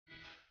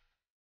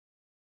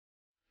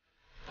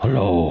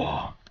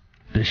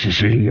This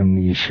is Liam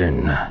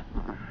Neeson.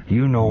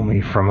 You know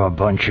me from a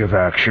bunch of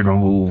action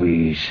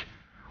movies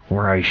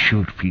where I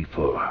shoot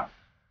people.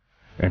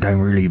 And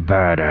I'm really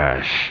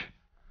badass.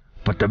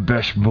 But the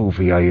best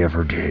movie I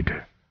ever did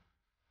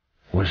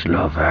was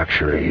Love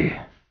Actually.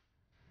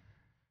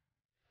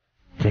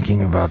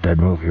 Thinking about that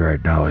movie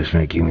right now is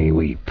making me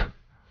weep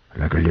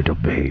like a little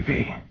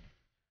baby.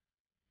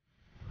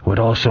 What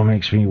also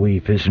makes me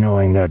weep is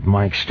knowing that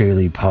Mike's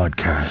Daily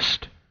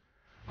Podcast,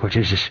 which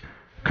is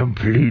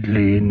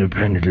completely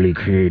independently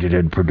created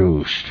and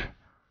produced,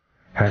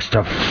 has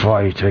to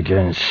fight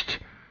against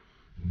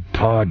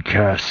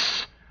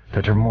podcasts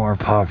that are more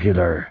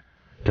popular,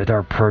 that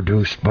are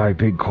produced by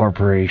big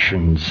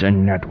corporations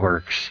and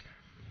networks,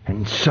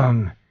 and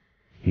some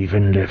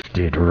even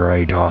lifted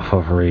right off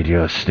of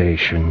radio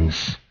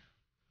stations.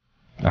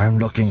 I'm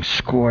looking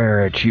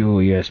square at you,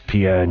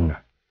 ESPN,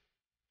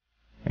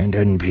 and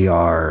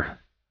NPR,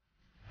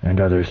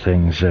 and other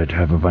things that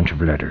have a bunch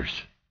of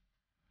letters.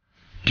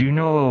 Do you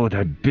know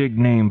that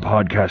big-name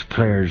podcast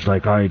players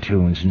like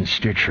iTunes and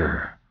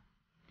Stitcher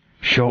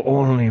show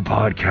only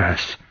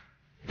podcasts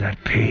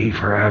that pay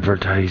for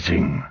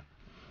advertising,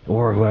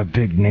 or who have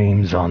big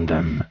names on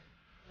them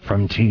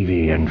from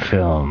TV and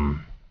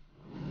film?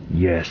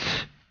 Yes,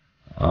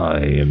 I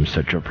am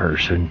such a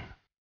person.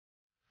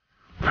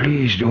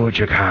 Please do what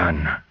you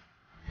can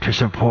to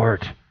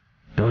support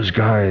those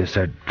guys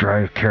that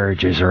drive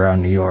carriages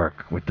around New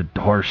York with the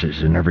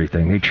horses and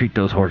everything. They treat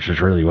those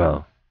horses really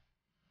well.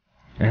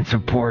 And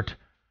support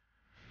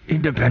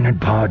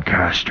independent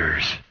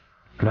podcasters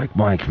like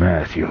Mike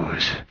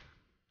Matthews.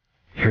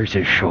 Here's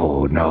his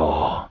show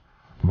now,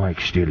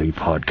 Mike's Daily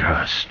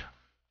Podcast.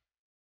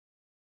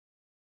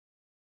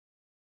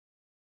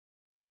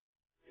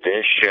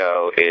 This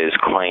show is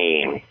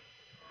clean,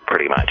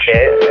 pretty much.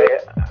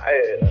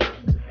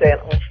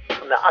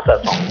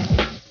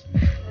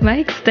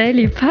 Mike's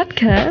Daily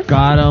Podcast.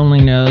 God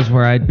only knows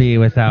where I'd be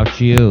without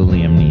you,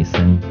 Liam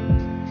Neeson.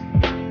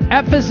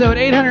 Episode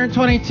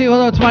 822.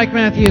 Hello, it's Mike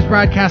Matthews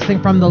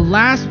broadcasting from the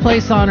last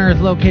place on earth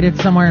located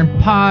somewhere in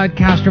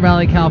Podcastro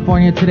Valley,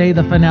 California. Today,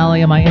 the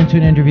finale of my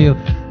Intune interview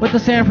with the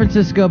San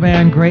Francisco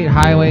band Great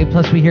Highway.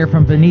 Plus, we hear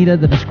from Benita,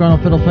 the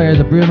Disgruntled Fiddle Player,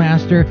 the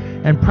Brewmaster,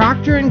 and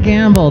Proctor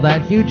Gamble,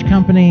 that huge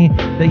company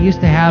that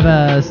used to have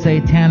a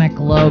satanic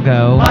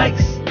logo.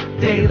 Mike's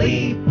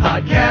Daily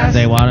Podcast.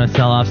 They want to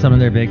sell off some of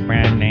their big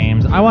brand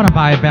names. I want to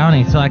buy a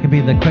bounty so I can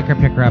be the quicker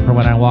picker-upper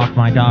when I walk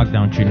my dog,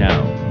 don't you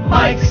know?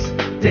 Mike's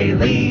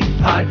Daily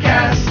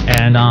Podcast.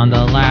 And on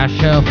the last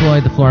show,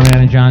 Floyd, the floor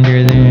man, and John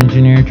Deere, the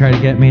engineer, tried to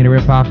get me to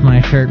rip off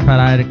my shirt, but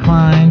I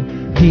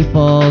declined.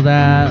 People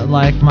that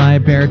like my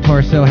bare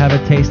torso have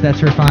a taste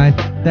that's refined.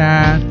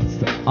 That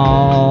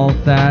all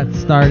got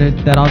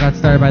started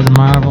by the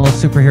Marvel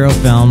superhero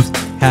films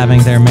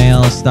having their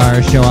male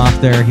stars show off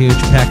their huge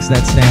pecs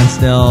that stand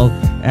still.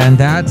 And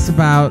that's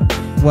about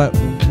what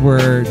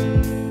we're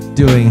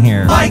doing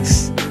here.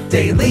 Mike's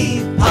Daily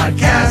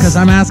Podcast. Because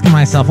I'm asking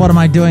myself, what am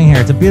I doing here?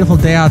 It's a beautiful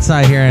day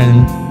outside here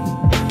in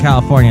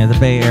California, the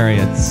Bay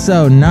Area. It's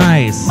so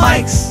nice.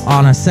 Mike's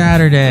on a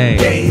Saturday.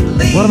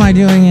 Daily What am I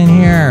doing in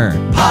here?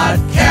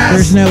 Podcast.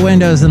 There's no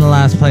windows in the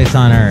last place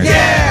on earth.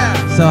 Yeah!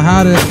 So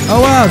how did... Oh,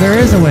 wow, there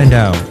is a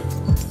window.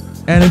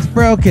 And it's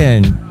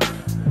broken.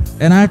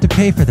 And I have to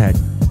pay for that.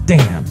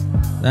 Damn.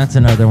 That's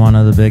another one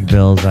of the big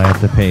bills I have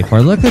to pay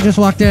for. Look, they just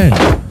walked in.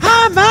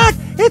 Hi, Mike.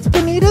 It's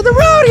Benita, the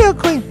rodeo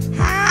queen.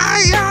 How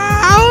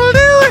y'all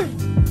doing?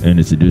 And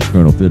it's a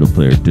disgruntled fiddle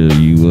player, tell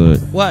you what.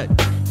 What?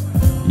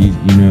 You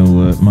know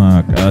what,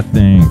 Mike? I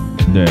think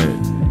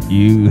that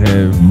you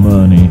have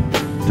money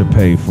to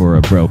pay for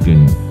a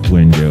broken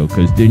window.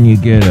 Because didn't you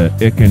get an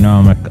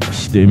economic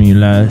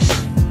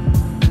stimulus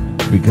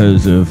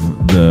because of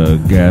the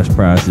gas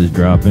prices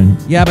dropping?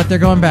 Yeah, but they're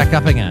going back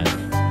up again.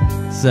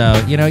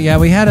 So,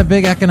 we had a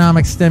big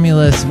economic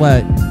stimulus,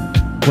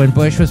 when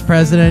Bush was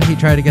president, he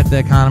tried to get the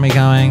economy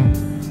going.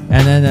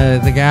 And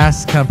then the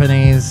gas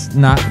companies,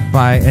 not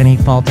by any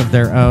fault of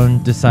their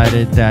own,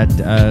 decided that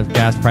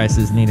gas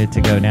prices needed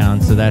to go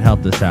down, so that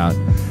helped us out.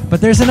 But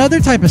there's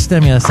another type of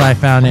stimulus I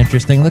found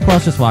interesting. Look who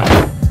else just walked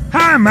in.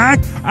 Hi,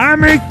 Mike. I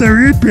make the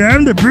root beer.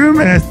 I'm the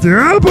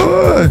brewmaster. Oh,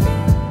 boy.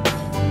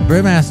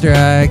 Brewmaster,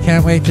 I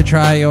can't wait to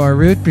try your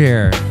root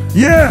beer.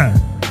 Yeah.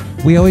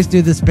 We always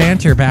do this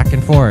banter back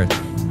and forth.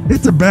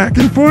 It's a back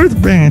and forth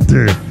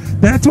banter.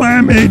 That's why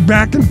I made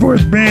back and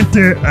forth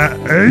banter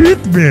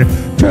root beer.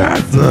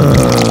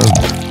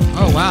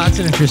 Oh, wow, that's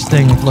an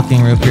interesting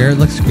looking root beer. It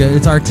looks good.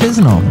 It's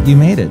artisanal. You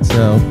made it,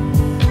 so.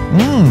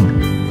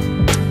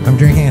 I'm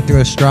drinking it through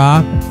a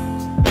straw.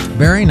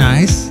 Very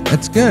nice.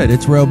 It's good.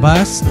 It's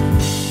robust.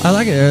 I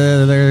like it.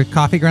 Are there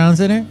coffee grounds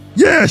in it?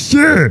 Yeah,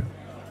 sure.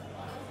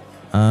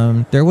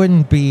 There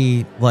wouldn't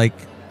be,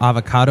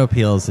 avocado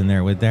peels in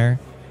there, would there?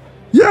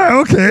 Yeah,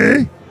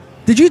 okay.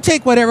 Did you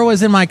take whatever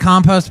was in my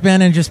compost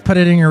bin and just put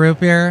it in your root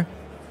beer?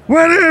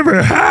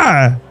 Whatever,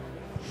 hi.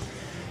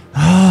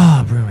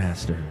 Oh,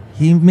 Brewmaster.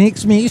 He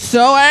makes me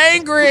so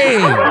angry.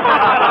 Oh,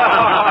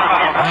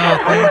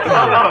 thank you.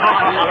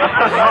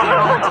 Thank you,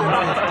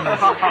 1950s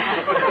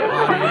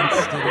Audience,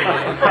 studio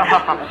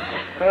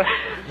audience.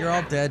 You're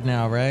all dead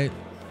now, right?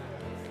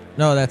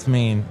 No, that's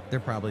mean. They're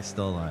probably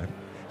still alive.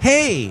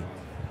 Hey!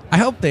 I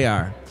hope they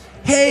are.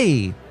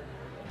 Hey!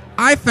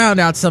 I found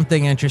out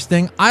something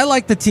interesting. I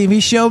like the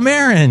TV show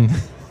Marin.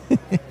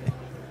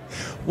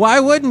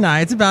 Why wouldn't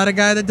I? It's about a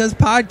guy that does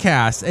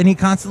podcasts, and he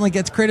constantly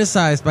gets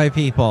criticized by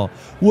people.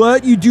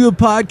 What? You do a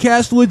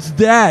podcast? What's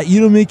that? You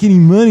don't make any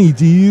money,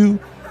 do you?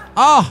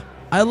 Oh,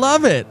 I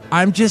love it.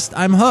 I'm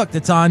hooked.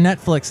 It's on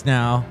Netflix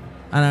now,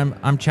 and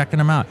I'm checking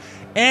him out.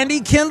 Andy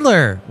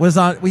Kindler was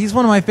on. He's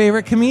one of my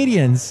favorite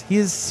comedians. He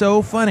is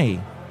so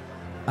funny.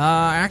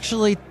 I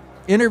actually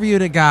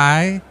interviewed a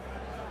guy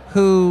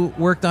who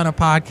worked on a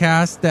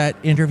podcast that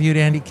interviewed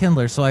Andy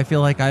Kindler, so I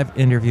feel like I've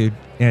interviewed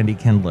Andy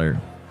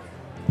Kindler,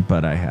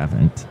 but I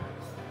haven't.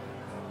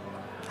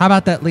 How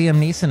about that Liam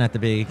Neeson at the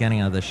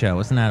beginning of the show?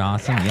 Wasn't that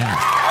awesome?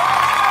 Yeah.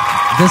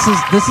 This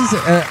is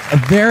a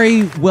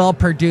very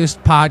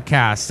well-produced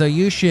podcast, so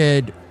you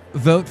should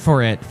vote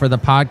for it for the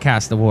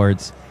Podcast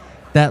Awards.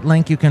 That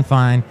link you can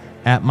find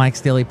at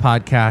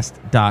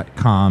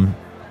mikesdailypodcast.com,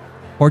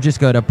 or just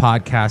go to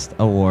Podcast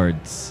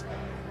Awards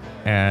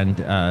and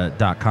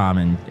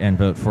 .com and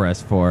vote for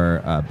us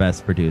for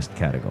Best Produced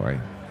category.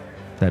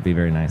 That'd be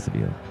very nice of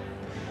you.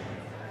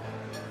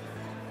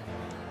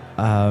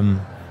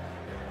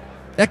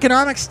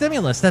 Economic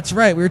stimulus. That's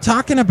right. We were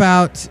talking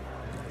about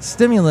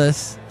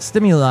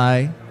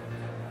stimuli.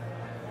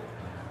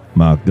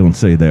 Mark, don't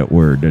say that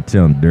word. That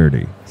sounds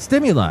dirty.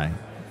 Stimuli.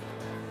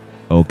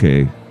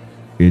 Okay,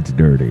 it's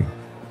dirty.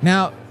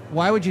 Now,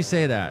 why would you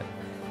say that?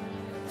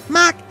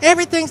 Mark,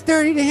 everything's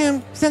dirty to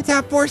him since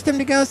I forced him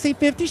to go see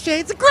 50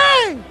 Shades of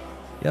Grey.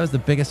 That was the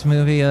biggest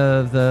movie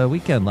of the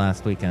weekend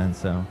last weekend,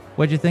 so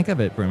what'd you think of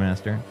it,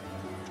 Brewmaster?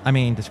 I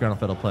mean, Disgruntled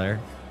Fiddle Player.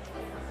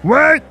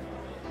 What?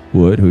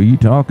 What? Who are you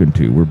talking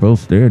to? We're both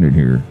standing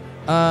here.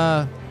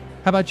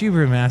 How about you,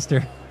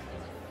 Brewmaster?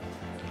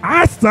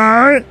 I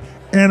saw it,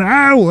 and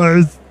I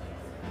was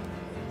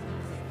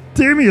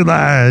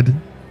stimulated.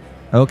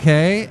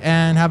 Okay,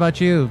 and how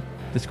about you,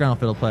 Disgruntled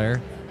Fiddle Player?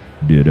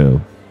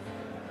 Ditto.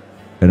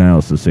 And I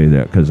also say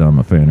that because I'm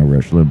a fan of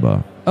Rush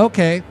Limbaugh.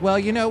 Okay, well,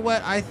 you know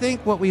what? I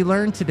think what we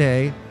learned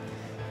today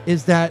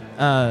is that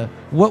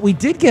what we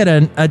did get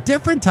a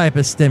different type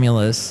of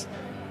stimulus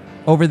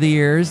over the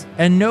years,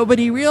 and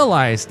nobody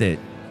realized it.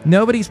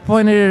 Nobody's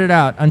pointed it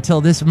out until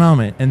this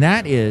moment, and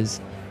that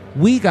is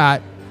we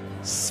got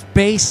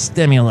space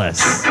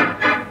stimulus.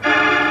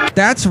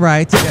 That's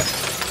right.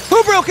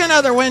 Who broke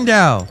another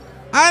window?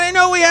 I didn't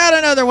know we had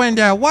another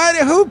window.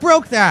 Who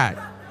broke that?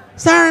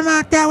 Sorry,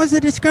 Mark, that was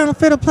a Disgruntled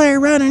Fiddle Player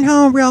running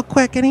home real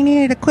quick, and he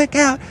needed a quick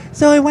out,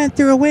 so he went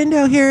through a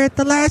window here at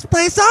the last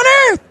place on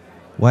Earth.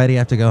 Why do you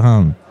have to go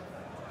home?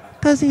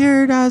 Because he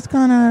heard I was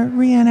going to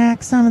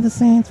reenact some of the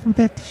scenes from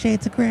 50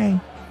 Shades of Grey.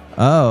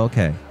 Oh,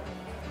 okay.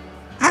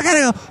 I got to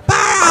go. Bye.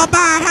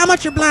 How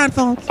much are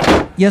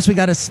blindfolds? Yes, we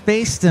got a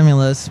space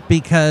stimulus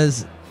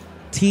because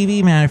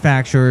TV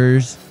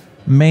manufacturers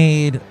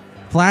made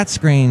flat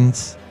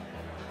screens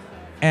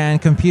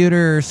and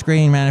computer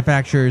screen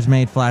manufacturers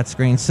made flat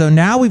screens. So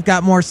now we've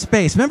got more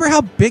space. Remember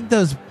how big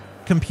those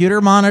computer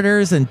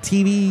monitors and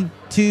TV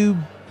tube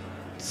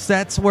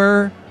sets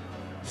were?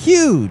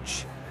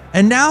 Huge.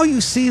 And now you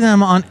see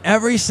them on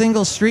every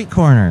single street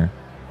corner.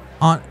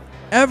 On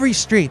every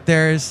street,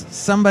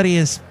 somebody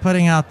is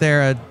putting out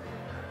there an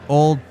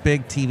old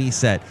big TV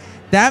set.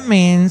 That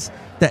means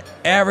that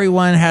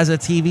everyone has a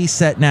TV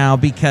set now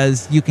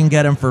because you can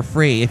get them for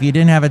free. If you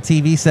didn't have a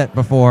TV set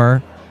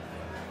before,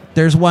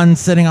 there's one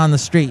sitting on the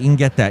street. You can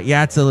get that.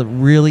 Yeah, it's a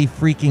really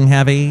freaking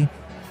heavy,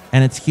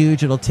 and it's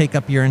huge. It'll take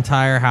up your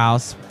entire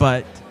house,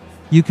 but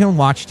you can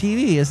watch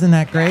TV. Isn't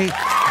that great?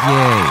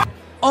 Yay.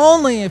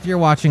 Only if you're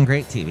watching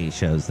great TV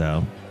shows,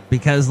 though,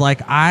 because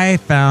like I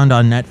found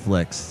on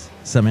Netflix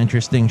some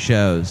interesting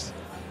shows.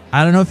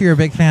 I don't know if you're a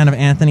big fan of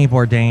Anthony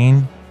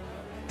Bourdain,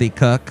 the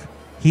cook.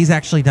 He's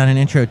actually done an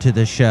intro to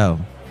this show.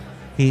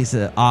 He's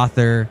an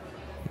author,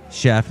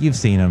 chef. You've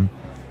seen him.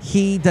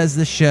 He does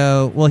the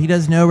show, well, he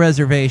does No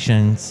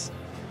Reservations,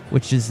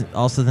 which is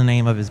also the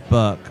name of his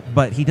book,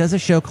 but he does a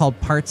show called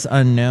Parts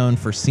Unknown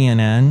for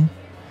CNN.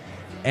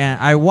 And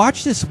I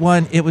watched this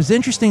one. It was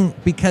interesting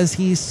because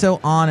he's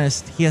so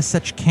honest. He has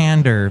such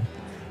candor.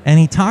 And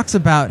he talks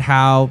about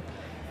how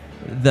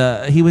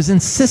he was in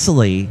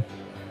Sicily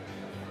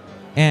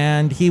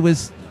and he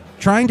was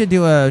trying to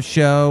do a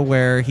show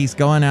where he's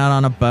going out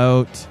on a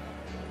boat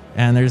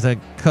and there's a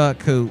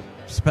cook who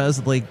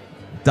supposedly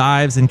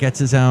dives and gets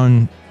his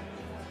own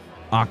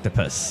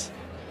octopus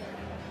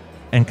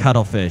and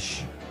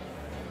cuttlefish.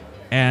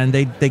 And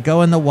they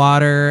go in the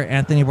water.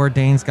 Anthony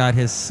Bourdain's got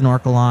his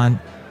snorkel on.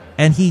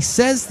 And he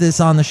says this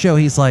on the show.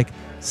 He's like,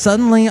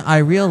 suddenly I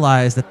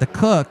realized that the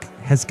cook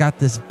has got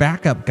this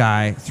backup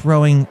guy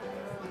throwing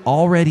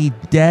already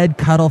dead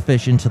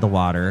cuttlefish into the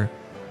water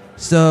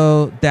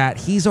so that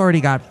he's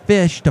already got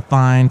fish to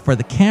find for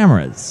the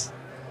cameras.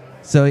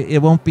 So it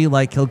won't be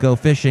like he'll go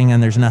fishing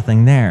and there's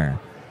nothing there.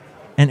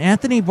 And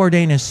Anthony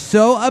Bourdain is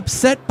so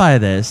upset by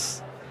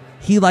this,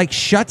 he like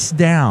shuts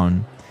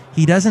down.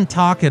 He doesn't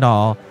talk at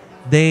all.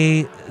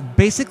 They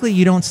basically,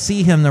 you don't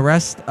see him the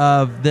rest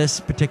of this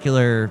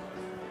particular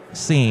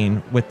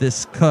scene with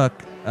this cook,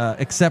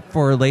 except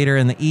for later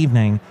in the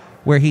evening,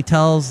 where he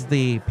tells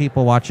the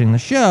people watching the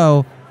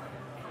show,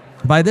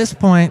 by this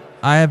point,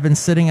 I have been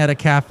sitting at a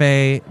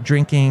cafe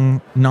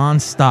drinking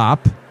nonstop.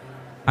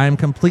 I'm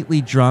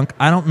completely drunk.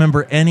 I don't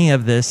remember any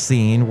of this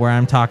scene where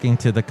I'm talking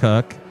to the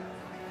cook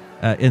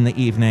in the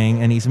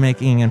evening, and he's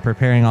making and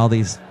preparing all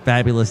these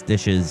fabulous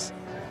dishes.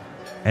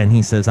 And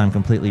he says, I'm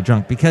completely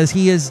drunk, because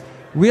he has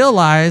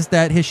realized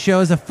that his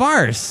show is a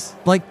farce.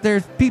 Like,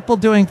 there's people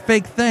doing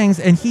fake things,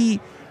 and he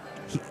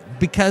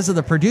because of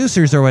the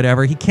producers or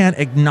whatever, he can't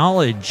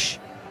acknowledge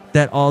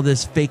that all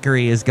this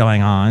fakery is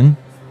going on.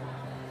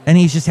 And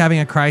he's just having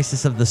a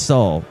crisis of the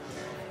soul.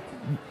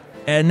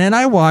 And then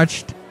I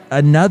watched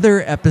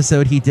another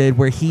episode he did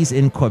where he's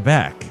in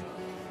Quebec.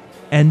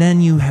 And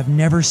then you have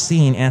never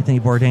seen Anthony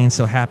Bourdain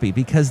so happy,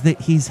 because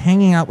he's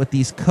hanging out with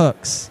these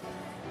cooks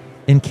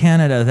in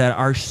Canada that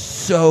are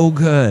so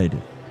good.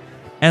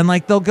 And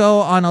like, they'll go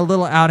on a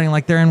little outing,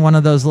 like they're in one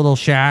of those little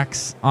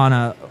shacks on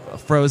a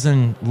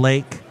frozen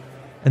lake,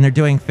 and they're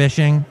doing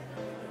fishing.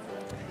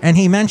 And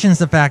he mentions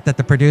the fact that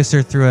the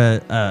producer threw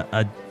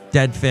a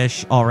dead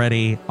fish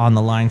already on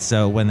the line,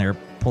 so when they're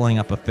pulling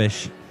up a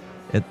fish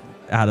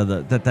out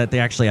of that they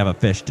actually have a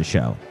fish to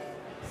show.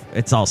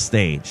 It's all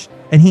staged.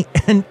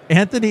 And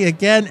Anthony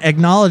again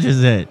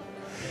acknowledges it.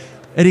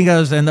 And he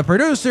goes, and the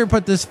producer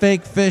put this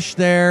fake fish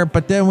there,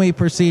 but then we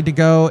proceed to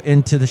go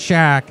into the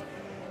shack,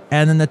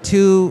 and then the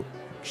two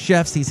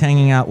chefs he's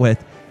hanging out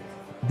with,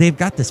 they've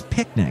got this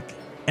picnic,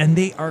 and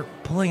they are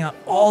pulling out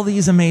all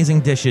these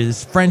amazing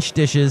dishes, French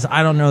dishes.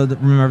 I don't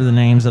remember the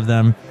names of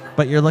them,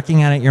 but you're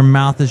looking at it, your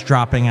mouth is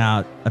dropping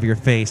out of your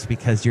face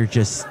because you're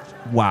just,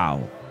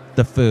 wow,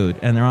 the food.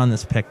 And they're on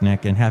this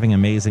picnic and having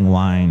amazing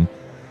wine.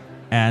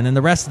 And then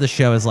the rest of the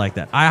show is like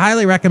that. I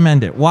highly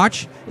recommend it.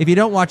 If you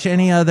don't watch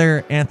any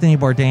other Anthony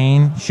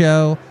Bourdain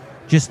show,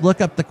 just look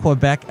up the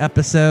Quebec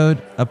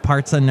episode of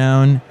Parts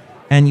Unknown,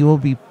 and you will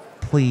be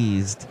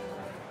pleased.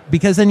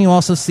 Because then you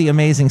also see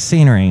amazing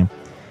scenery.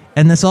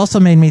 And this also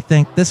made me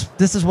think, this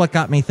is what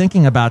got me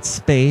thinking about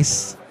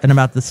space and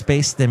about the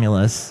space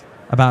stimulus,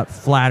 about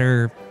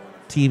flatter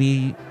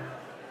TVs,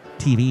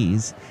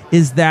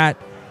 is that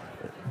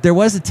there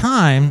was a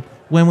time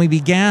when we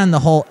began the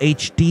whole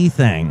HD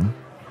thing,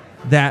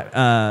 that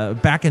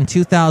back in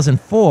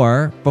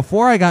 2004,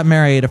 before I got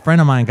married, a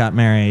friend of mine got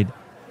married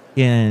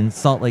in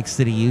Salt Lake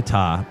City,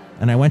 Utah,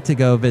 and I went to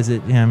go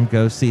visit him,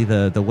 go see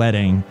the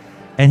wedding,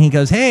 and he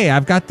goes, hey,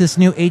 I've got this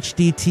new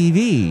HD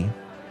TV.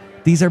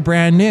 These are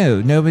brand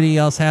new. Nobody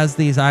else has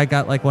these. I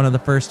got like one of the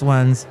first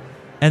ones,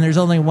 and there's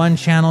only one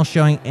channel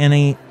showing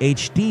any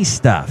HD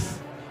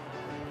stuff.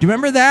 Do you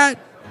remember that?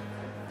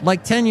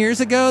 Like 10 years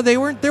ago,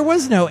 there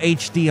was no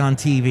HD on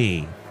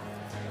TV.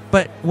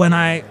 But when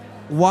I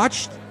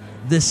watched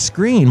this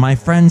screen, my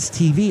friend's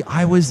TV,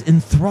 I was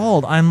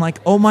enthralled. I'm like,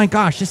 oh my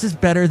gosh, this is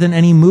better than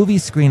any movie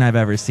screen I've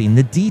ever seen.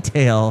 The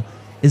detail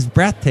is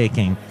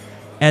breathtaking.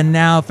 And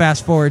now,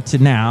 fast forward to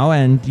now,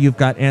 and you've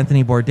got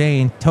Anthony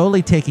Bourdain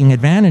totally taking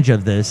advantage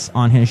of this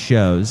on his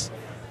shows,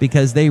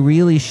 because they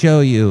really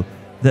show you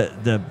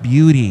the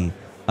beauty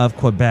of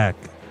Quebec,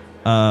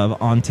 of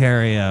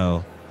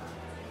Ontario,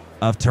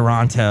 of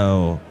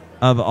Toronto,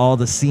 of all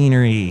the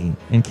scenery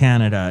in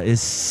Canada is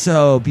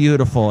so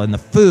beautiful. And the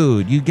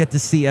food, you get to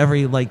see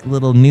every like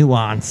little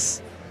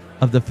nuance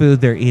of the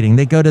food they're eating.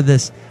 They go to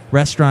this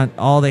restaurant,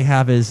 all they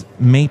have is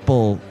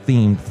maple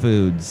themed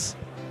foods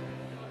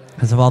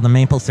because of all the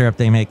maple syrup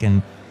they make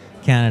in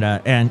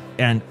Canada.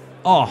 And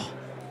oh,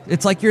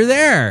 it's like you're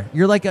there.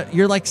 You're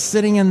like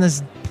sitting in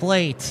this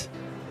plate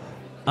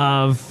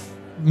of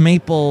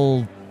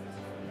maple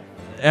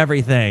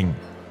everything.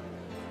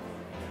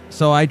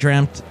 So I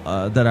dreamt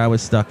that I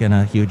was stuck in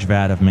a huge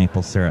vat of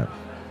maple syrup.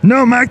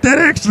 No, Mike, that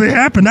actually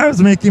happened. I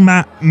was making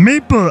my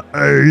maple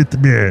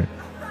earth beer,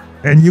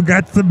 and you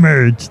got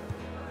submerged.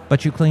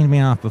 But you cleaned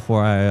me off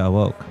before I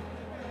awoke.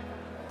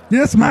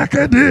 Yes, Mike,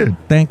 I did.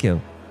 Thank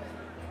you.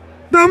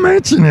 Don't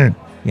mention it.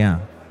 Yeah.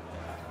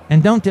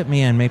 And don't dip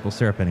me in maple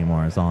syrup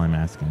anymore is all I'm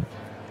asking.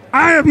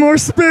 I have more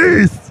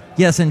space.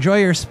 Yes, enjoy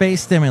your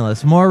space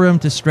stimulus. More room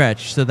to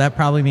stretch, so that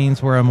probably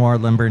means we're a more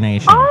limber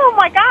nation. Oh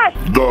my gosh!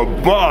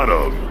 The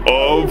bottom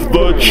of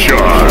the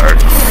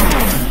charts.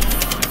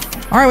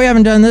 All right, we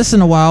haven't done this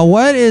in a while.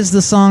 What is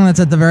the song that's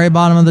at the very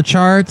bottom of the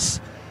charts?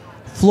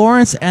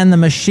 Florence and the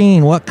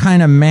Machine, What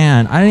Kind of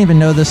Man? I didn't even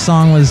know this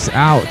song was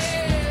out.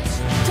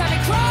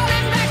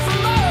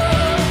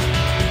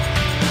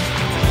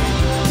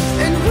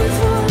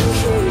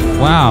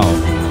 Wow.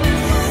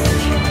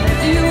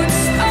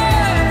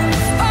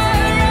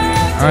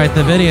 All right,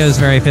 the video is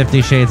very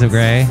 50 Shades of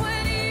Grey.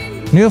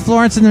 New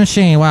Florence and the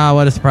Machine. Wow,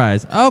 what a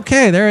surprise.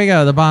 Okay, there we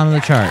go, the bottom of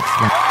the charts.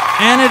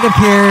 And it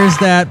appears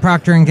that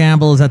Procter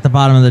Gamble is at the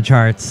bottom of the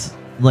charts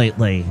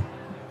lately.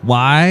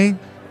 Why?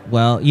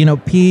 Well, you know,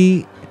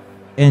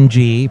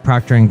 P&G,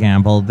 Procter &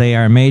 Gamble, they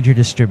are a major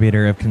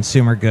distributor of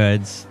consumer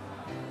goods,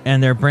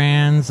 and their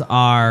brands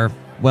are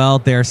well,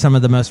 they're some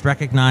of the most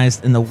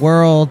recognized in the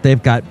world.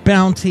 They've got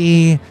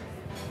Bounty,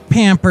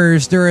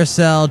 Pampers,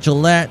 Duracell,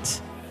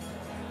 Gillette.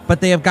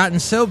 But they have gotten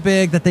so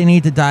big that they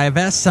need to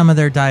divest some of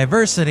their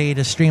diversity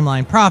to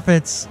streamline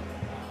profits.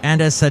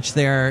 And as such,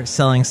 they're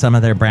selling some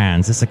of their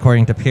brands. This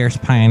according to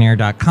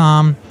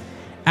PiercePioneer.com.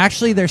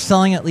 Actually, they're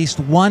selling at least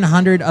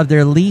 100 of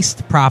their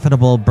least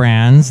profitable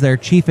brands. Their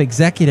chief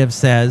executive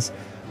says,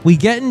 we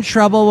get in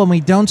trouble when we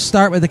don't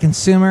start with the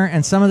consumer,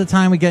 and some of the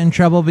time we get in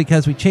trouble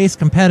because we chase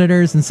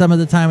competitors, and some of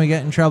the time we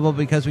get in trouble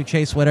because we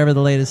chase whatever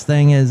the latest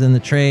thing is in the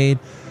trade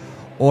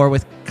or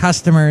with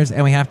customers,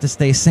 and we have to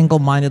stay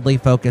single-mindedly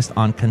focused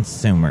on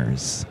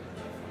consumers.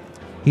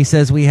 He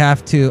says we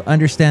have to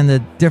understand the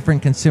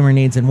different consumer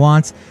needs and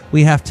wants.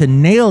 We have to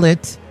nail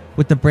it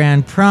with the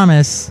brand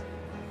promise.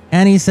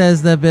 And he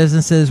says the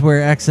businesses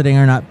we're exiting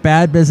are not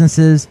bad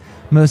businesses,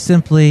 most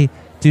simply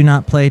do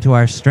not play to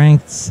our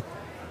strengths.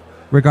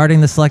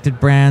 Regarding the selected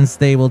brands,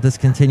 they will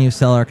discontinue,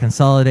 sell, or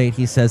consolidate.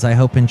 He says, I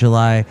hope in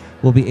July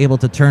we'll be able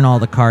to turn all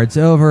the cards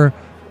over,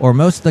 or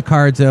most of the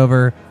cards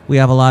over. We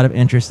have a lot of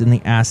interest in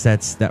the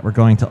assets that we're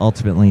going to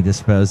ultimately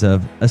dispose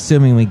of,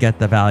 assuming we get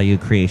the value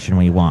creation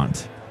we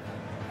want.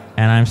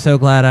 And I'm so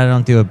glad I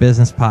don't do a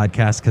business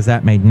podcast, because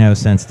that made no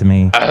sense to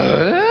me.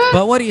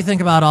 But what do you think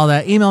about all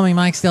that? Email me,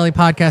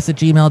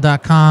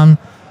 mikesdailypodcast@gmail.com.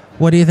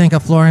 What do you think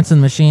of Florence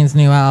and the Machine's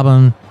new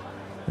album,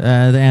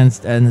 and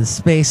the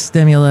Space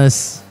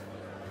Stimulus,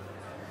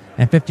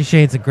 and 50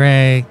 Shades of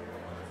Grey,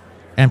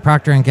 and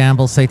Proctor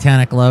Gamble's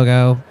satanic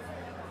logo?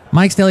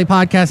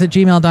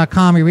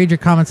 mikesdailypodcast@gmail.com. We read your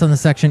comments on the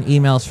section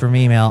emails from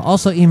email.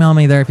 Also email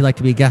me there if you'd like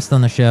to be a guest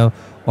on the show,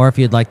 or if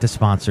you'd like to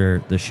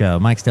sponsor the show.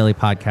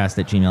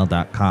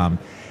 mikesdailypodcast@gmail.com.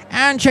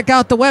 And check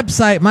out the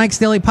website,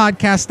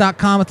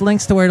 mikesdailypodcast.com, with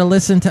links to where to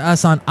listen to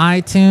us on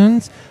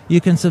iTunes. You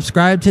can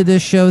subscribe to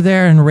this show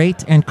there and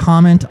rate and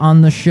comment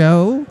on the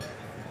show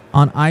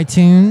on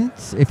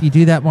iTunes. If you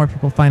do that, more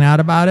people find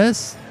out about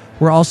us.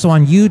 We're also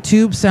on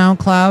YouTube,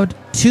 SoundCloud,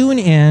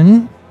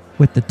 TuneIn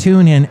with the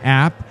TuneIn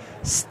app,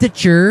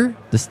 Stitcher,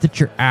 the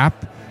Stitcher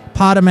app,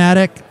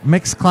 Podomatic,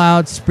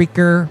 Mixcloud,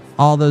 Spreaker.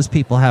 All those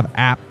people have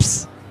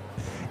apps.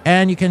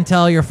 And you can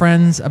tell your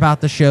friends about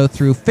the show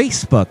through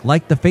Facebook,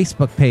 like the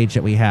Facebook page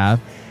that we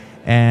have.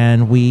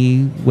 And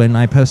when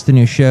I post a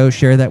new show,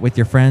 share that with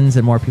your friends,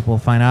 and more people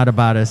find out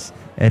about us.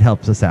 It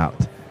helps us out.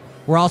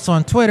 We're also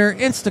on Twitter,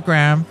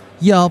 Instagram,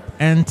 Yelp,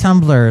 and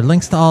Tumblr.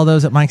 Links to all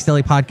those at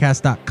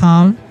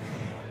mikesdailypodcast.com.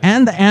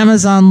 And the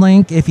Amazon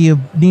link, if you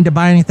need to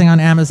buy anything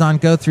on Amazon,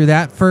 go through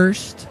that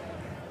first.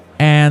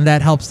 And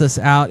that helps us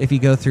out if you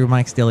go through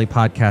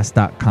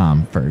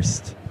mikesdailypodcast.com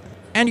first.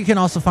 And you can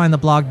also find the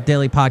blog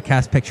Daily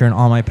Podcast picture and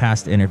all my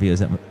past interviews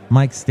at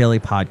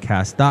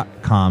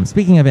mikesdailypodcast.com.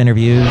 Speaking of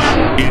interviews,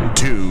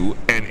 Into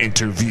an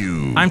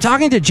interview. I'm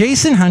talking to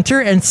Jason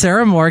Hunter and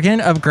Sarah Morgan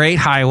of Great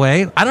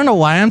Highway. I don't know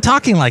why I'm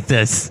talking like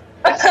this.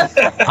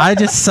 I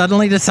just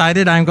suddenly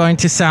decided I'm going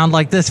to sound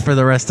like this for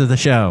the rest of the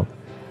show.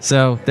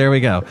 So there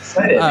we go.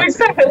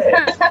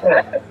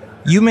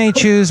 You may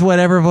choose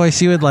whatever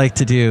voice you would like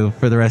to do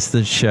for the rest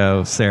of the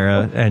show,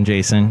 Sarah and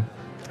Jason.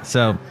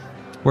 So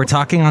we're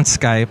talking on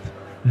Skype.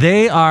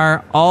 They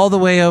are all the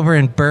way over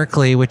in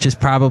Berkeley, which is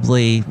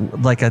probably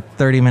like a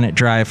 30-minute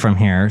drive from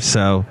here.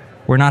 So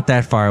we're not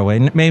that far away.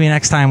 Maybe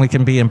next time we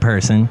can be in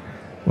person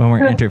when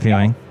we're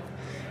interviewing.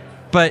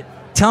 But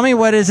tell me,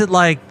 what is it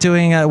like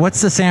doing,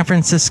 what's the San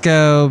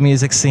Francisco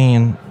music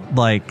scene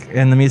like,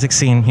 and the music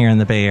scene here in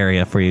the Bay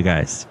Area for you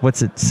guys?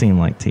 What's it seem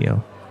like to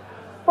you?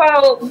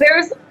 Well,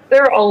 there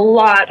are a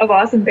lot of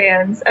awesome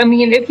bands. I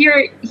mean, if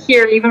you're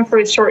here even for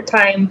a short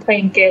time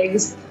playing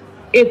gigs,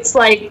 it's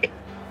like,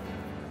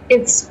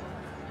 it's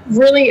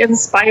really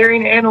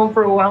inspiring and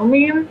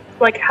overwhelming,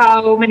 like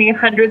how many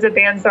hundreds of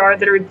bands there are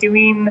that are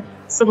doing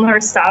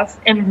similar stuff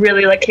and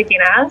really like kicking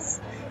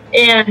ass.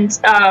 And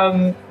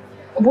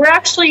we're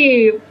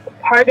actually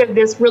part of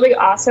this really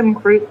awesome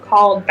group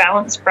called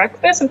Balanced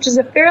Breakfast, which is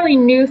a fairly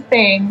new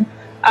thing.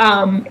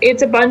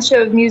 It's a bunch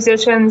of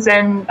musicians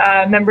and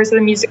members of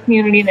the music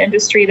community and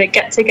industry that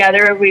get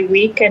together every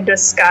week and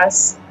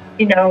discuss,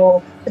 you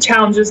know, the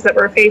challenges that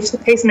we're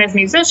facing as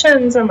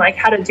musicians, and like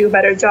how to do a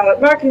better job at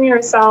marketing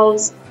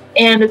ourselves.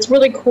 And it's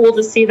really cool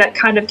to see that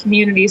kind of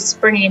community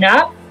springing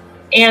up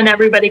and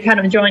everybody kind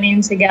of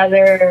joining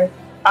together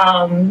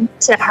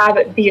to have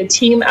it be a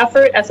team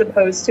effort as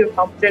opposed to a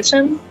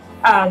competition.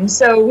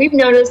 So we've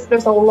noticed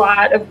there's a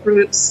lot of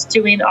groups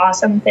doing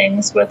awesome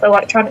things with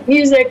electronic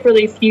music,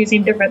 really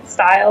fusing different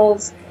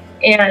styles.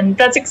 And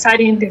that's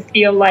exciting to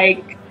feel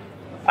like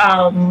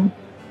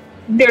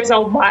there's a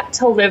lot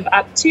to live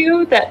up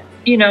to, that,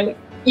 you know,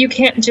 you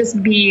can't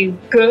just be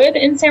good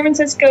in San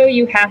Francisco,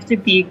 you have to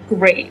be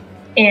great.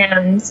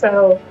 And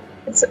so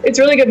it's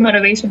really good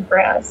motivation for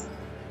us.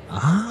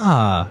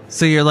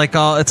 So you're like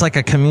it's like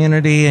a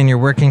community, and you're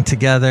working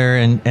together,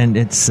 and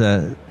it's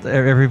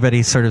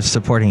everybody's sort of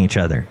supporting each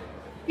other.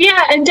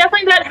 Yeah, and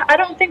definitely I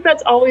don't think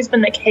that's always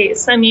been the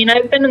case. I mean,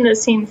 I've been in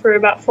this scene for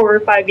about 4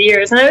 or 5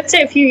 years, and I would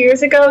say a few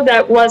years ago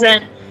that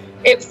wasn't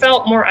it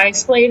felt more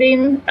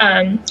isolating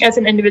as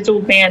an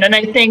individual band. And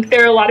I think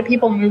there are a lot of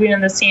people moving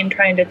in the scene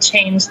trying to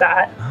change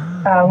that,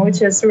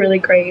 which is really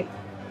great.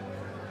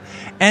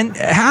 And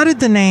how did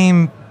the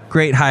name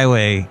Great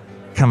Highway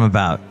come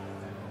about?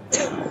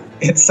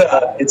 It's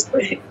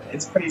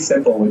pretty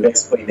simple. We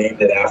basically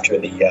named it after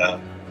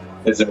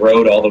there's a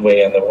road all the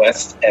way on the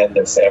west end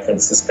of San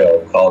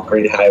Francisco called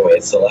Great Highway.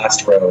 It's the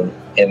last road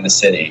in the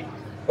city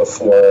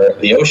before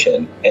the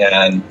ocean.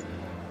 And,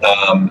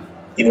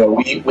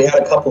 we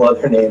had a couple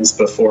other names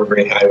before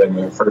Great Highway when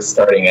we were first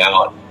starting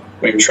out.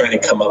 We were trying to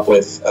come up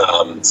with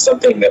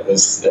something that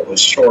was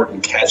short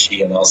and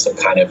catchy and also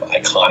kind of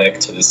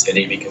iconic to the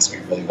city, because we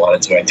really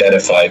wanted to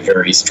identify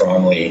very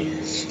strongly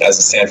as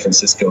a San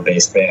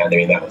Francisco-based band. I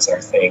mean, that was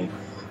our thing.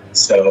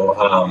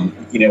 So,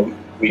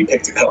 we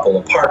picked a couple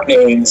of park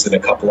names and a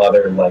couple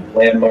other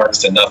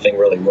landmarks, and nothing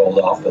really rolled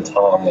off the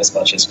tongue as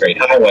much as Great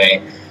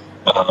Highway.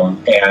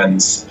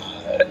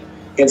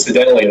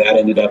 Incidentally, that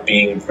ended up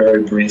being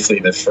very briefly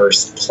the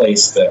first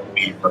place that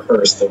we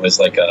rehearsed. There was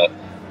a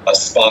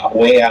spot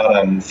way out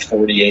on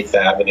 48th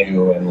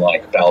Avenue in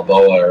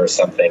Balboa or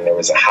something. There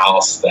was a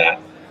house that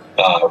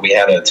we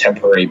had a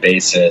temporary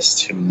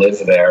bassist who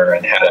lived there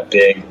and had a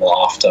big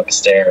loft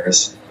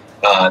upstairs.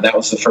 That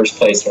was the first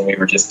place when we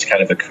were just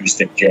kind of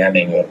acoustic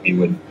jamming that we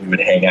would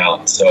hang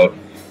out. So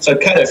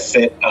it kind of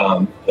fit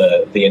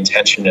the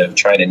intention of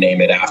trying to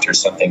name it after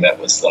something that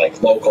was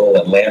local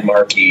and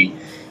landmarky.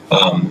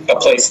 A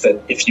place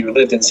that if you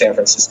lived in San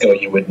Francisco,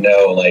 you would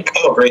know,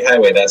 Great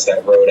Highway, that's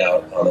that road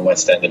out on the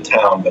west end of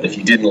town. But if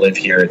you didn't live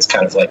here, it's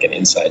kind of like an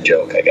inside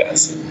joke, I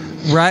guess.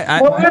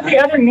 Right. What are the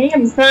other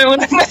names? I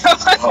want to know.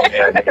 Oh,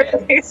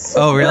 man.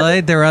 Oh, really?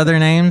 There were other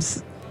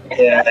names?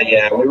 Yeah.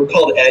 We were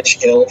called Edge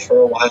Hill for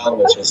a while,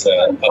 which is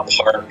a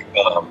park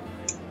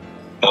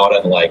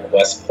out in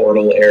West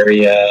Portal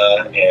area.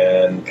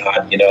 And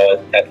God,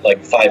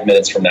 at 5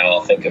 minutes from now,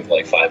 I'll think of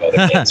 5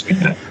 other names we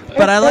have.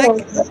 But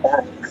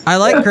I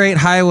like Great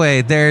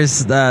Highway.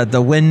 There's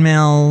the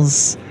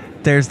windmills.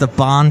 There's the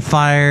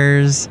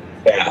bonfires.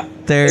 Yeah.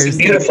 It's a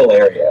beautiful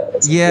area.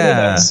 It's a really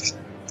nice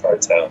part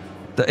of town.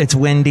 It's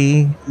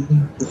windy.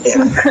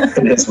 Yeah,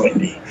 it is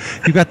windy.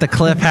 You've got the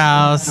Cliff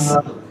House,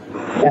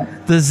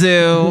 the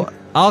zoo,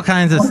 all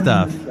kinds of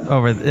stuff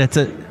over. It's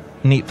a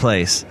neat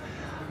place.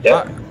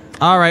 Yep.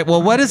 All right.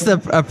 Well, what is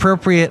the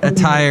appropriate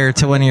attire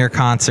to one of your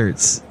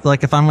concerts?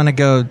 If I'm going to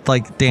go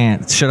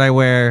dance, should I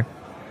wear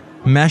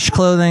mesh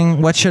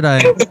clothing? What should I?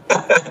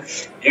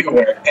 You can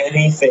wear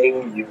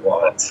anything you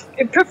want.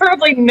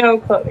 Preferably no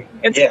clothing.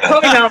 It's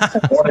clothing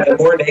options. The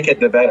more naked,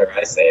 the better,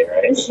 I say,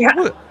 right?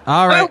 Yeah.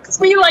 All right. Because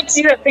we like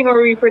to do that thing where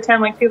we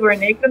pretend like people are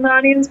naked in the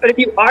audience, but if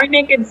you are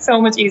naked, it's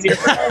so much easier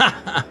for us.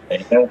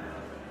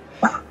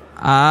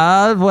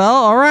 Well,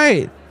 all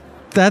right.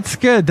 That's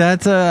good.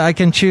 That's I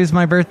can choose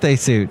my birthday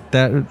suit.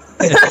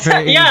 It's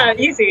very yeah,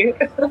 easy.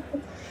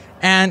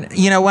 And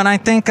when I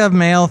think of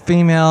male,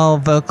 female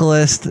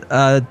vocalist,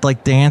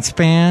 dance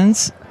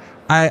bands,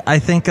 I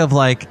think of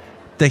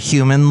the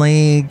Human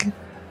League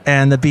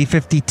and the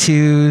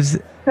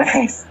B-52s.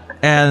 Nice.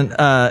 And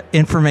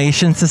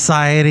Information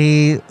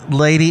Society,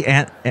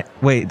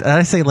 wait, did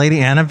I say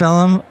Lady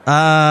Antebellum?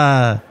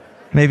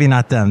 Maybe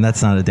not them.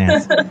 That's not a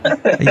dance.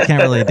 You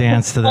can't really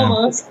dance to them.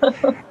 Almost.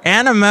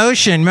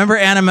 Animotion. Remember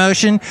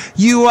Animotion?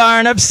 You are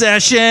an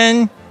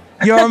obsession.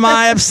 You're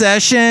my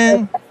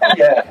obsession.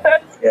 Yeah.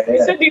 We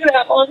should do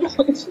that one.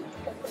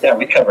 Yeah,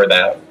 we cover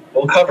that.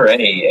 We'll cover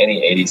any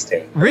 80s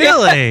tune.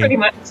 Really? Yeah, pretty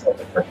much.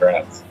 For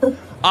grabs.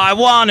 I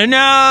want to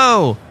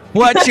know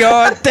what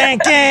you're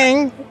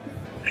thinking.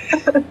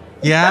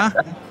 Yeah?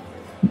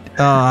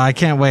 Oh, I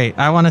can't wait.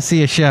 I want to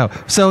see a show.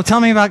 So tell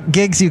me about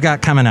gigs you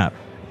got coming up.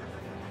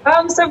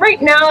 So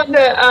right now,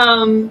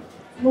 the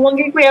one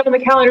gig we have on the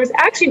calendar is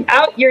actually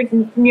out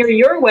near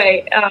your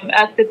way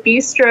at the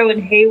Bistro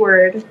in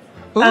Hayward.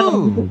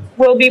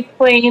 We'll be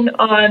playing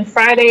on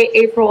Friday,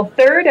 April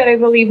 3rd at, I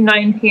believe,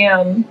 9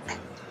 p.m.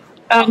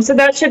 So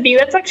that's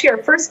actually our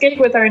first gig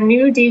with our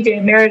new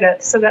DJ,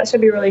 Meredith. So that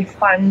should be really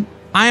fun.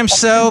 I am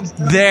so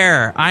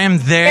there. I am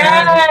there.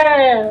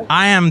 Yeah.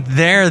 I am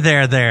there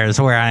is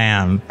where I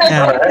am.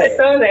 Right.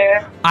 So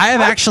there. I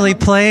have actually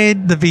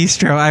played the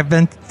Bistro.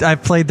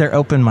 I've played their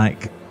open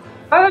mic.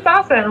 Oh,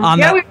 that's awesome.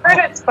 We've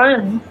heard it's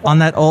fun. On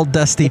that old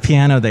dusty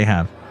piano they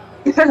have.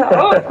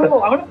 Oh,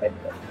 cool. I want to play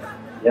that.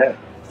 Yeah.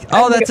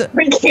 Oh, that's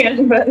we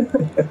can, but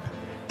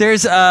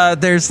there's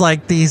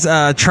these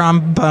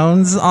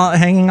trombones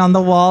hanging on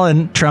the wall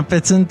and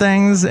trumpets and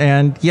things,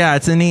 and yeah,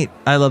 it's a neat.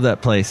 I love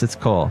that place. It's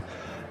cool.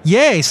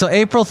 Yay! So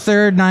April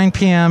 3rd, 9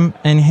 p.m.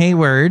 in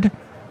Hayward.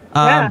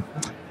 Yeah.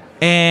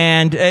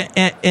 And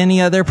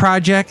any other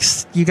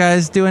projects? You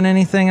guys doing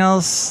anything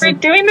else? We're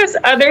doing this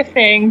other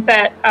thing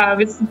that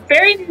is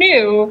very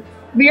new.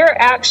 We are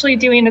actually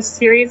doing a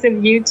series of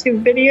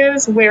YouTube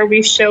videos where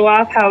we show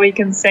off how we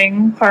can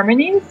sing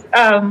harmonies.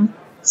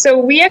 So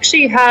we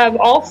actually have,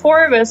 all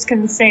 4 of us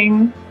can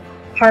sing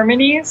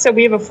harmonies. So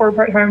we have a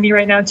 4-part harmony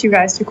right now, 2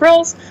 guys, 2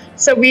 girls.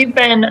 So we've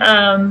been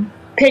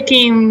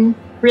picking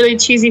really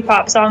cheesy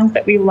pop songs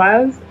that we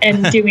love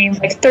and doing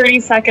like 30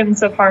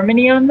 seconds of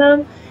harmony on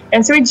them.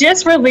 And so we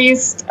just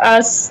released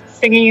us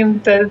singing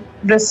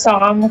the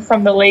song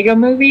from the Lego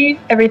movie,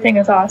 Everything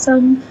is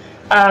Awesome.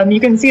 You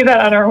can see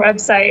that on our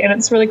website, and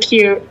it's really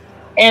cute.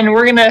 And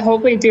we're going to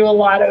hopefully do a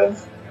lot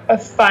of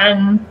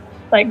fun,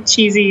 like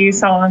cheesy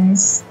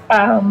songs.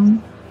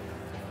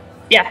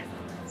 Yeah.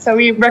 So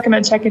we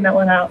recommend checking that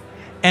one out.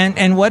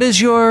 And what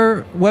is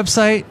your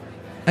website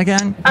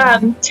again?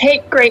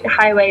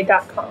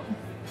 TakeGreatHighway.com.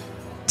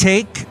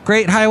 Take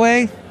Great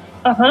Highway?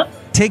 Uh-huh.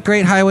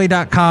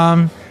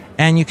 TakeGreatHighway.com.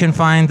 And you can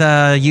find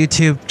the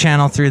YouTube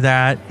channel through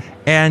that.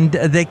 And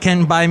they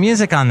can buy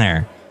music on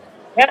there.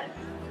 Yeah.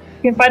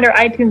 You can find our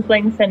iTunes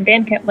links and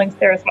Bandcamp links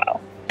there as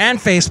well. And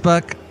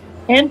Facebook.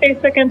 And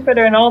Facebook and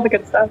Twitter and all the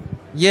good stuff.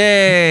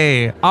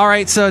 Yay! All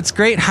right, so it's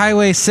Great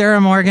Highway, Sarah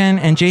Morgan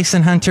and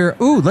Jason Hunter.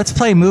 Ooh, let's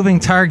play Moving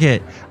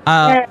Target.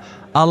 A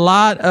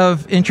lot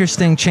of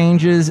interesting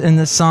changes in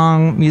the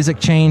song, music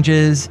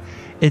changes.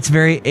 It's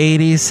very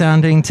 80s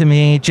sounding to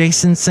me.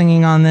 Jason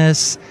singing on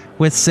this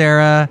with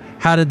Sarah.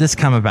 How did this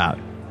come about?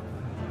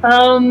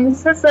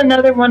 This is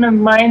another one of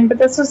mine, but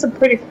this was a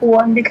pretty cool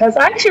one because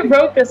I actually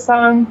wrote this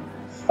song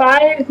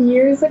 5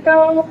 years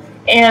ago,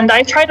 and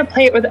I tried to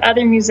play it with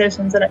other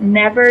musicians, and it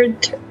never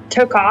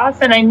took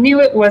off, and I knew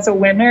it was a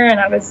winner, and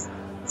I was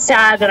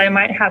sad that I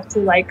might have to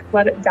like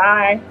let it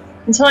die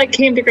until I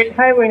came to Great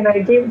Highway, and I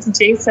gave it to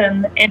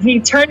Jason, and he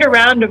turned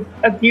around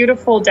a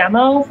beautiful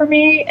demo for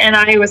me, and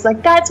I was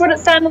like, that's what it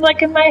sounded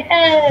like in my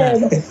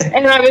head.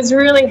 And I was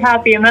really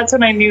happy, and that's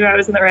when I knew I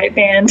was in the right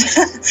band.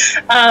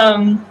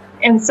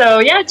 And so,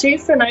 yeah,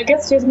 Jason, I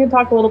guess Jason can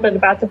talk a little bit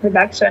about the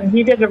production.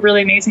 He did a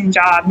really amazing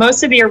job.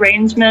 Most of the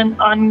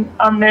arrangement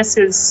on this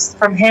is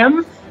from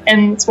him,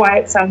 and it's why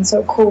it sounds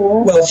so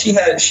cool. Well, she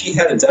had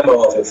a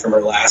demo of it from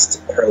her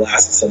last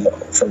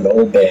from the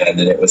old band,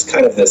 and it was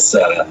kind of this.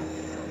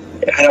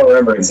 I don't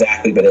remember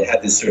exactly, but it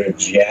had this sort of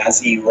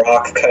jazzy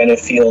rock kind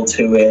of feel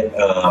to it.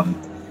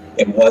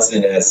 It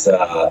wasn't as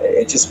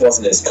it just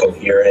wasn't as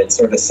coherent. It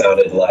sort of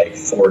sounded like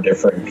 4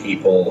 different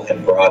people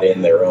had brought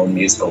in their own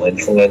musical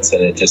influence,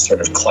 and it just sort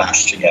of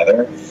clashed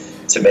together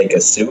to make a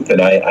soup. And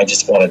I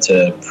just wanted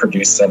to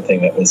produce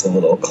something that was a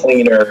little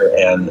cleaner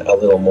and a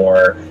little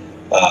more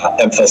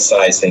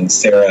emphasizing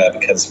Sarah,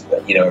 because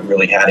it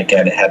really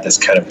had this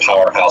kind of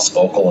powerhouse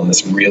vocal and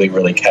this really,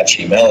 really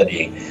catchy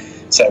melody.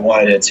 So I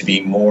wanted it to be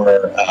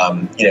more,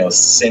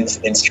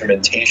 synth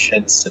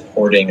instrumentation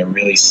supporting a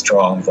really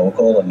strong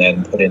vocal, and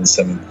then put in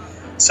some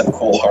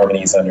cool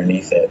harmonies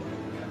underneath it.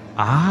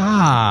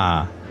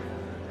 Ah,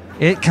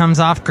 it comes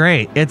off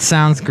great. It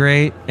sounds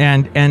great.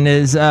 And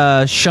is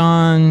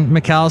Sean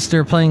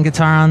McAllister playing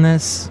guitar on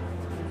this?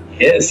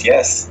 He is,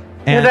 yes.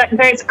 And that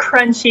nice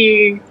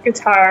crunchy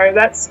guitar,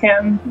 that's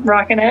him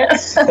rocking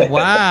it.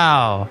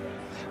 Wow.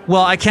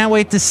 Well, I can't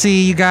wait to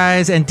see you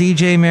guys and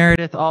DJ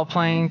Meredith all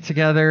playing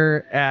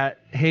together at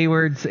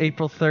Hayward's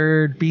April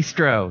 3rd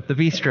Bistro, the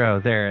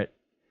Bistro there at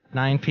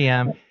 9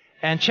 p.m.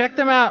 And check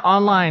them out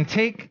online,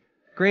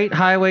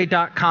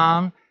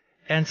 takegreathighway.com.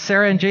 And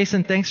Sarah and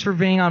Jason, thanks for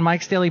being on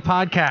Mike's Daily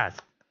Podcast.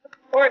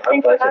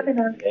 Thanks for having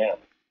us. Yeah.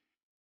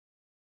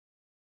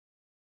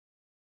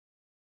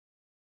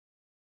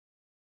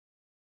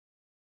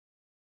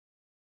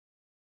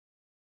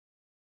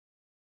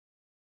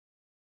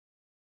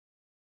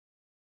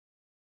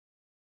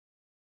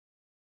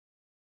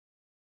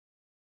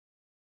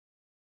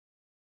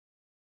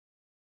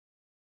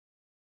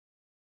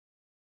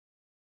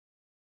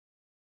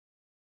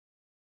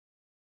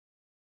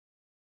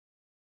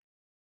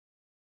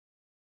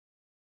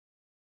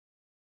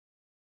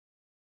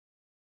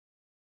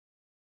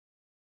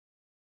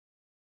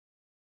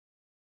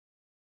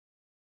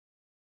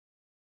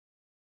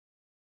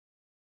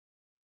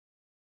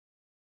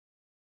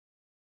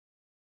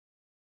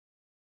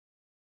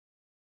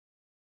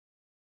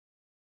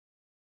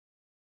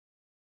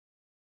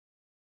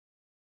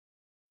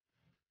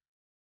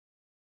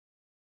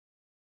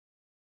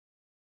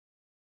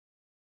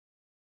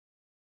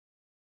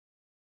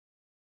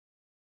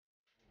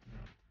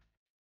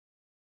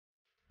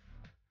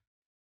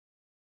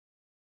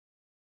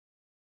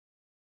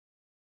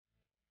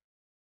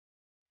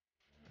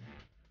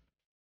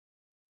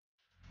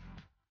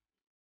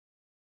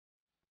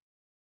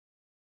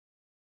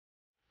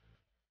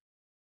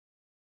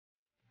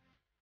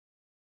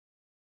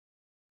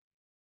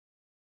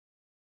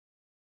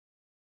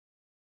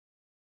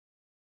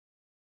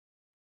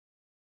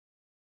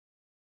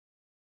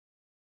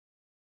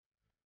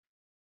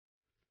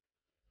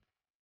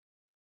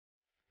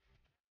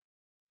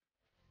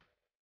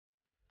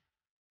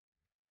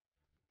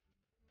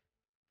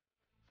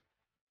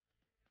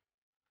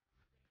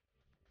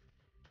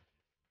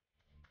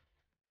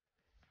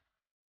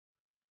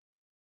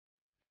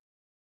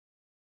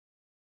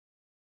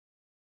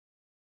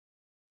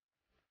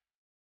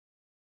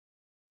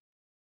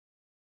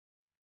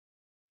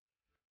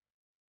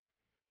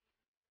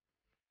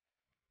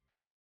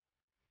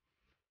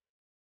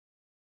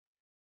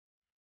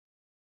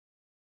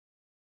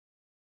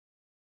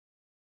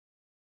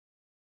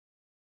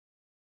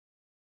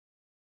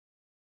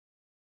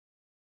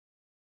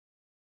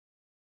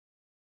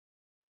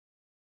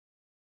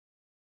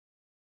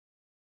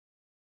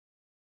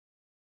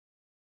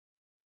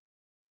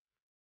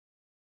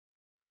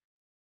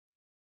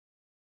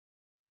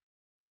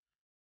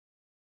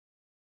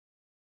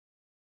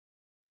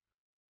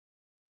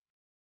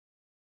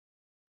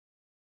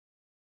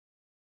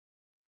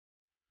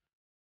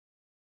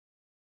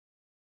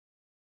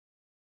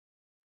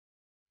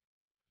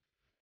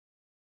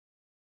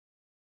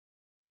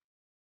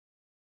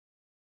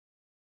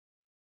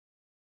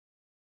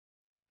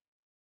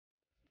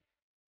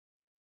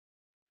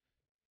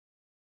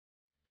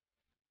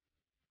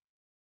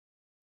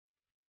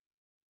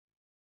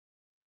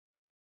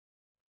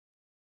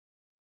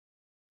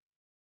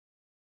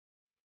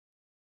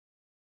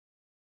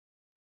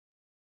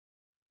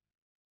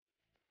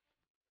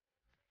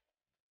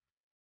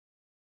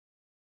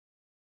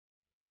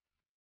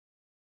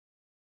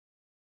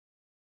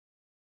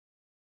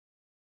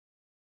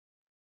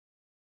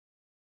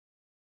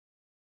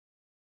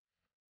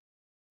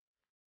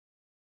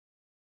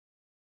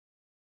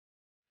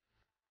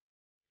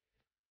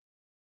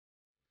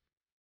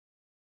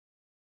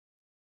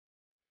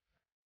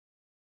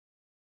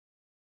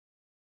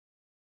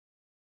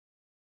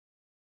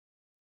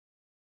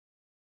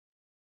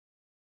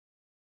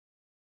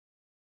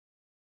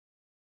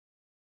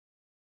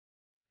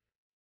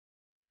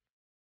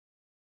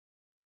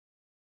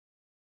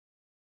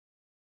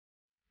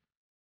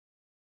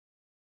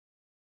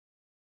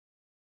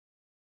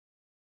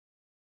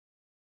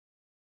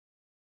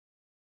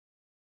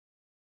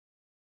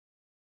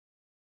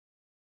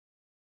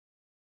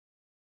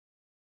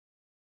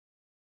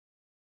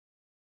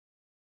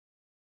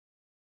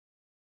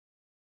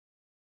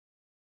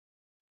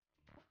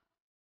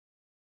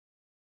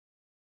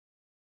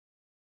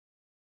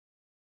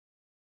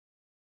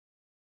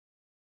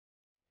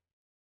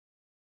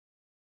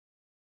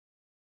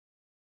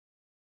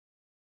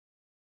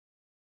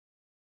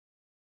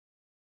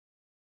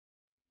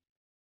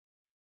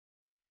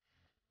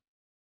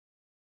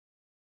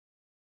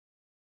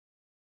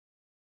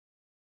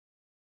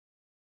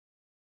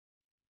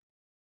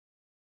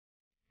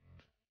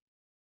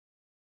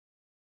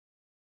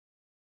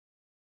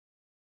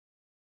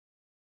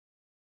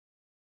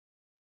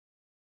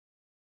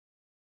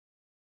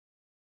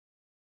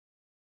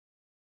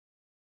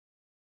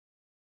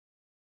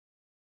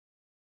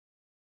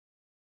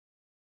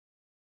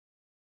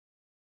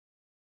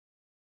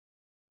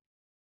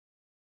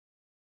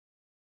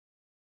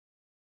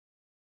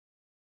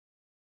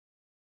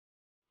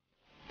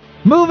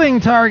 Moving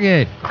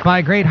Target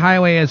by Great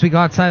Highway. As we go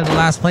outside of the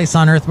last place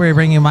on earth, we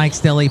bring you Mike's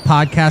Daily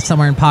Podcast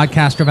somewhere in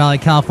Podcastro Valley,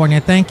 California.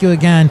 Thank you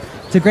again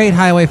to Great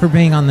Highway for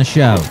being on the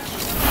show.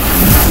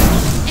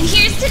 And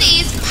here's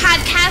today's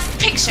podcast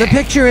picture. The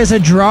picture is a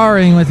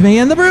drawing with me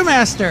and the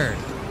Brewmaster.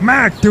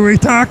 Mac, do we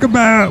talk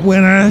about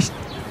when I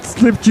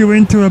slipped you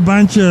into a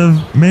bunch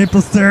of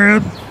maple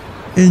syrup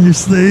in your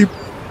sleep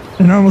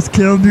and almost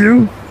killed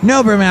you?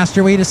 No,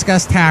 Brewmaster, we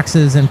discussed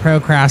taxes and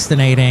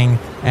procrastinating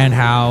and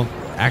how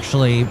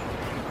actually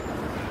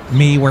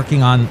me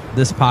working on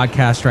this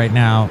podcast right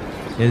now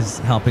is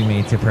helping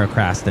me to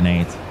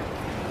procrastinate.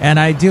 And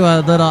I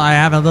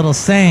have a little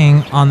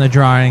saying on the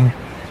drawing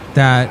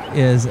that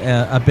is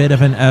a bit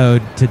of an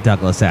ode to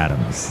Douglas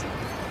Adams.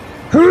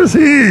 Who's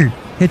he?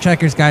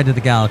 Hitchhiker's Guide to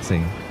the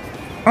Galaxy.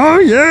 Oh,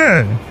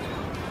 yeah.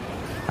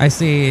 I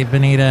see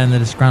Benita and the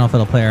Disgruntled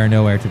Fiddle Player are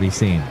nowhere to be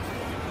seen.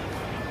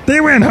 They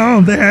went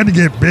home. They had to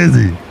get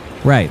busy.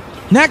 Right.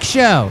 Next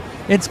show.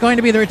 It's going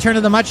to be the return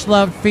of the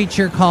much-loved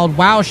feature called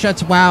Wow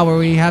Shuts Wow, where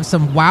we have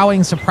some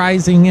wowing,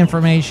 surprising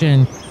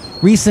information,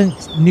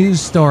 recent news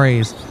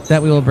stories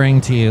that we will bring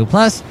to you.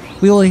 Plus,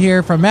 we will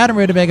hear from Madame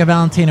Rutabaga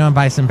Valentino and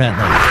Bison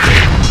Bentley.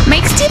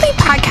 Mike's Daily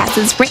Podcast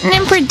is written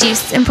and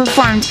produced and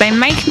performed by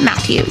Mike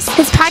Matthews.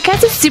 His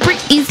podcast is super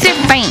easy to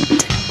find.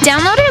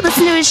 Download or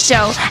listen to his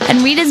show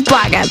and read his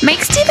blog at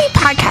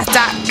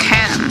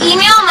mikesdailypodcast.com.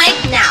 Email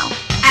Mike now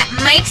at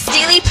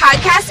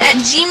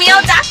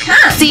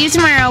mikesdailypodcast@gmail.com. See you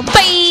tomorrow.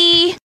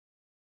 Bye!